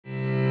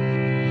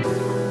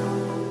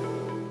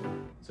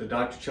So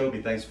Dr.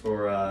 Choby, thanks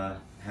for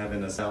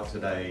having us out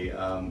today.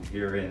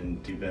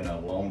 You've been a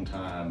long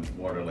time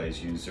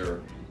Waterlase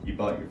user. You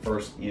bought your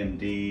first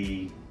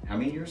MD, how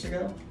many years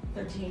ago?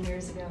 13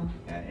 years ago.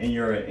 And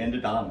you're an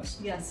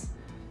endodontist. Yes.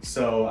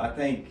 So I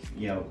think,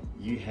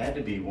 you had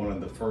to be one of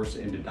the first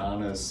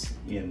endodontists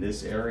in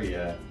this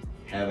area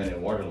having a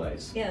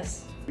Waterlase.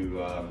 Yes.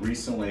 You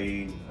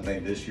recently, I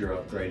think this year,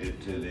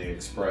 upgraded to the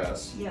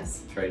Express.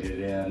 Yes. Traded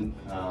in.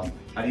 How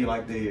do you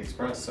like the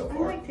Express so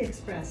far? I like the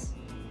Express.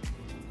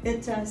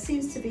 It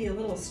seems to be a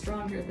little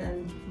stronger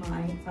than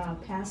my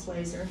past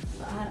laser.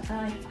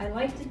 I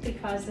liked it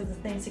because of the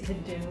things it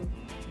could do,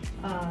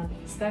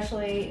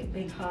 especially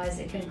because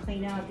it can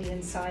clean out the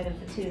inside of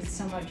the tooth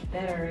so much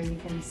better and you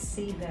can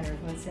see better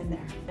what's in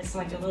there. It's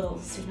like a little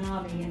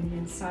tsunami in the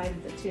inside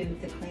of the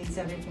tooth that cleans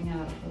everything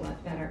out a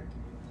lot better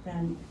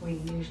than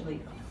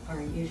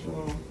our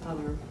usual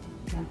other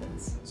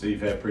methods. So you've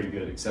had pretty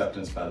good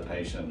acceptance by the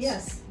patients?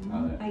 Yes.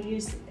 I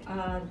use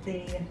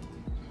the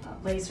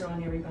laser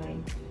on everybody.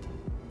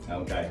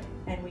 Okay.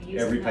 And we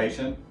use every them,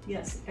 patient?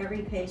 Yes,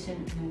 every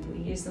patient, and we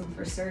use them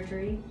for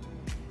surgery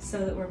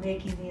so that we're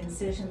making the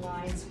incision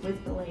lines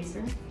with the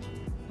laser,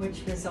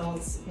 which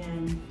results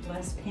in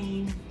less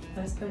pain,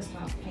 less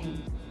post-op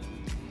pain.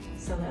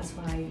 So that's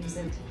why I use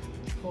it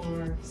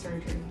for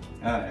surgery.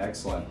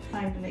 Excellent.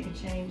 Time to make a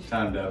change.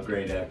 Time to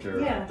upgrade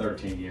after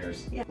 13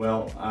 years. Yeah.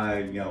 Well,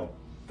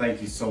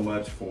 thank you so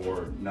much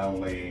for not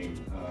only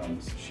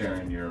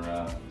sharing your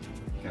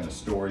kind of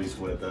stories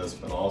with us,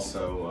 but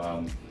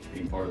also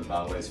being part of the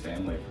Waterlase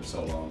family for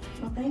so long.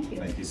 Well, thank you.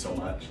 Thank you so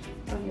much.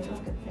 Oh, you're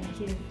welcome. Thank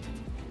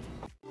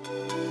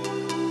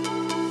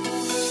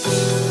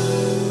you.